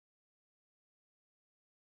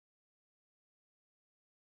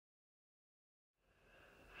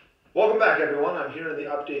Welcome back, everyone. I'm here in the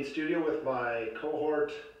update studio with my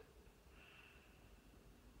cohort.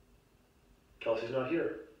 Kelsey's not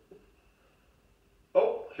here.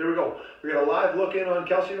 Oh, here we go. We got a live look in on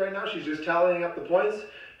Kelsey right now. She's just tallying up the points.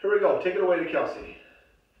 Here we go. Take it away to Kelsey.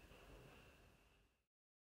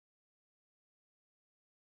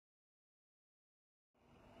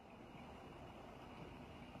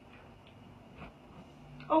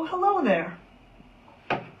 Oh, hello there.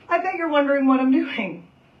 I bet you're wondering what I'm doing.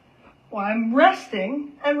 Well, I'm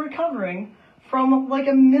resting and recovering from like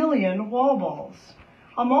a million wall balls.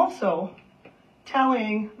 I'm also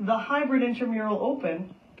tallying the hybrid intramural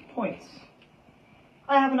open points.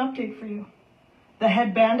 I have an update for you. The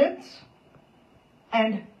head bandits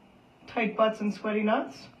and tight butts and sweaty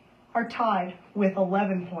nuts are tied with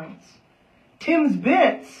 11 points. Tim's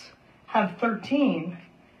bits have 13,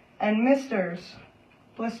 and Misters,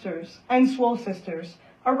 Blisters, and Swole Sisters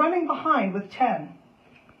are running behind with 10.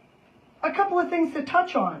 A couple of things to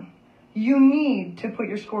touch on. You need to put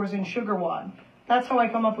your scores in sugar wad. That's how I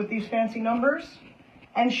come up with these fancy numbers.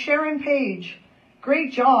 And Sharon Page,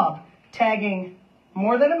 great job tagging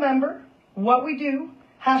more than a member, what we do,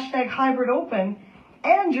 hashtag hybrid open,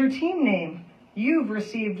 and your team name. You've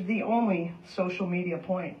received the only social media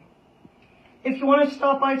point. If you want to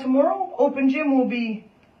stop by tomorrow, open gym will be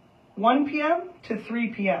 1 p.m. to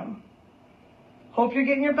 3 p.m. Hope you're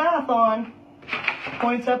getting your bath on.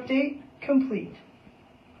 Points update complete.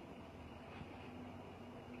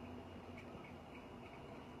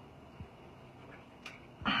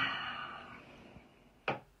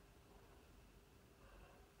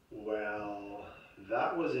 Well,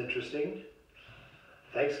 that was interesting.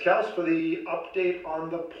 Thanks, Kels, for the update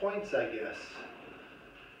on the points, I guess.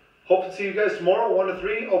 Hope to see you guys tomorrow, 1 to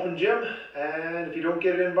 3, open gym. And if you don't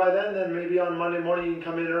get it in by then maybe on Monday morning you can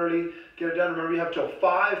come in early, get it done. Remember, you have till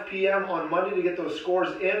 5 p.m. on Monday to get those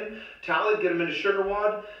scores in, tallied, get them into sugar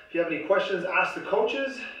wad. If you have any questions, ask the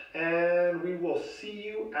coaches, and we will see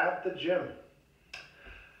you at the gym.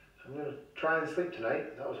 I'm going to try and sleep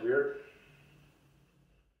tonight. That was weird.